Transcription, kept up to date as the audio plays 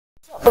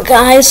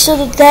Guys, so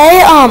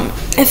today,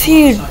 if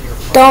you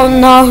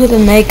don't know who the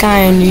Nate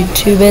guy on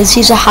YouTube is,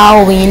 he's a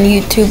Halloween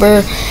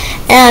YouTuber,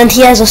 and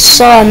he has a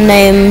son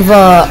named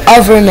the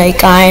other Nate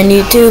guy on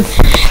YouTube,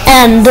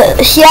 and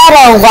he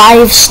had a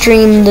live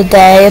stream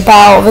today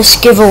about this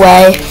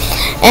giveaway,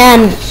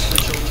 and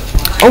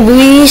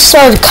we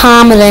started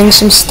commenting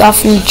some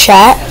stuff in the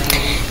chat,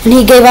 and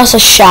he gave us a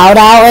shout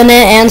out in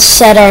it and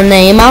said our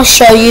name. I'll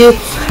show you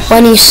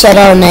when he said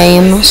our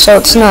name, so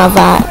it's not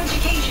that.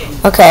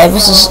 Okay,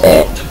 this is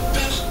it.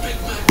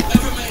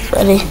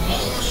 Ready?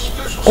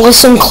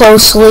 Listen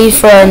closely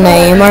for our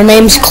name. Our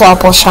name's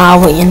Kloppush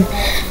Halloween.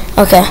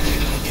 Okay.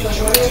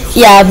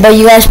 Yeah, but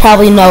you guys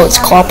probably know it's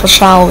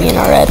Kloppush Halloween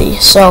already,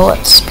 so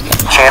let's...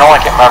 Channel,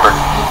 I can't remember.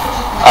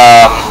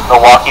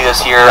 Milwaukee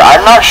this year.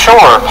 I'm not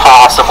sure.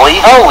 Possibly.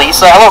 Hello,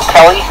 Lisa. Hello,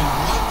 Kelly.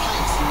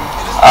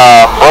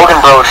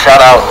 Logan Bro, shout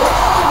out.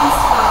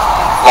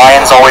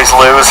 Lions always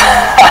lose.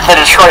 The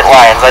Detroit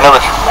Lions. I know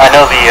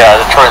the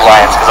Detroit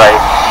Lions because I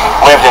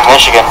lived in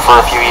Michigan for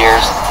a few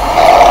years.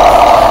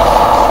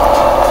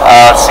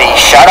 Let's see.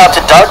 Shout out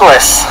to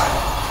Douglas.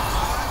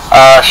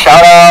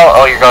 Shout out.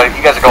 Oh, you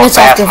guys are going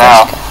fast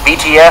now.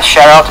 BTS.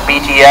 Shout out to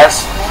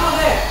BTS.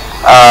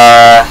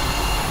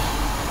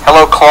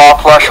 Hello,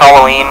 Kloppush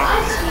Halloween.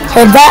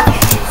 Heard that?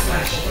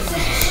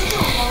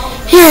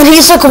 Yeah,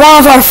 he's like one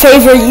of our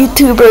favorite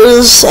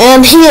YouTubers,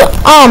 and he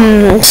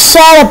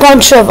said a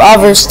bunch of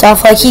other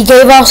stuff. Like he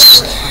gave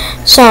us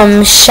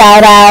some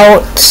shout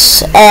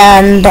outs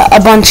and a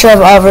bunch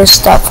of other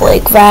stuff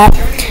like that.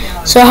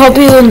 So I hope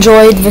you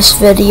enjoyed this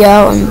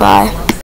video, and bye.